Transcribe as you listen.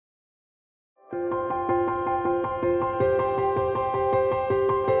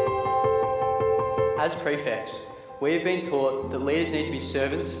As prefects, we have been taught that leaders need to be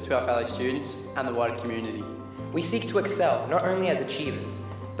servants to our fellow students and the wider community. We seek to excel not only as achievers,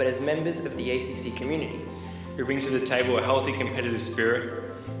 but as members of the ACC community. We bring to the table a healthy competitive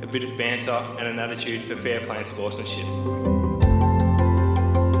spirit, a bit of banter and an attitude for fair play and sportsmanship.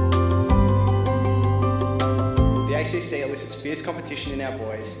 The ACC elicits fierce competition in our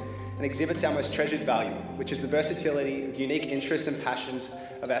boys and exhibits our most treasured value, which is the versatility of unique interests and passions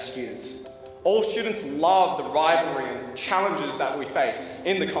of our students. All students love the rivalry and challenges that we face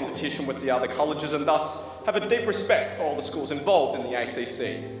in the competition with the other colleges and thus have a deep respect for all the schools involved in the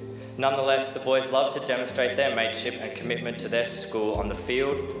ACC. Nonetheless, the boys love to demonstrate their mateship and commitment to their school on the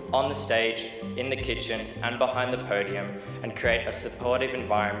field, on the stage, in the kitchen and behind the podium, and create a supportive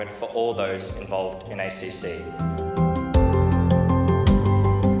environment for all those involved in ACC.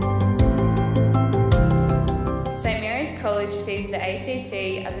 St Mary's College sees the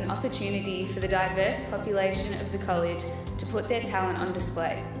ACC as an opportunity for the diverse population of the college to put their talent on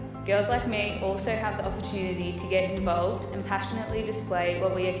display. Girls like me also have the opportunity to get involved and passionately display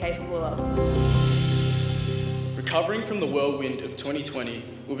what we are capable of. Recovering from the whirlwind of 2020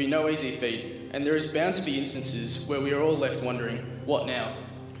 will be no easy feat, and there is bound to be instances where we are all left wondering, what now?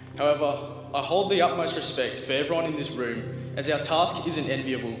 However, I hold the utmost respect for everyone in this room, as our task isn't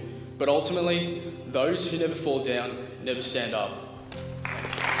enviable, but ultimately, those who never fall down never stand up.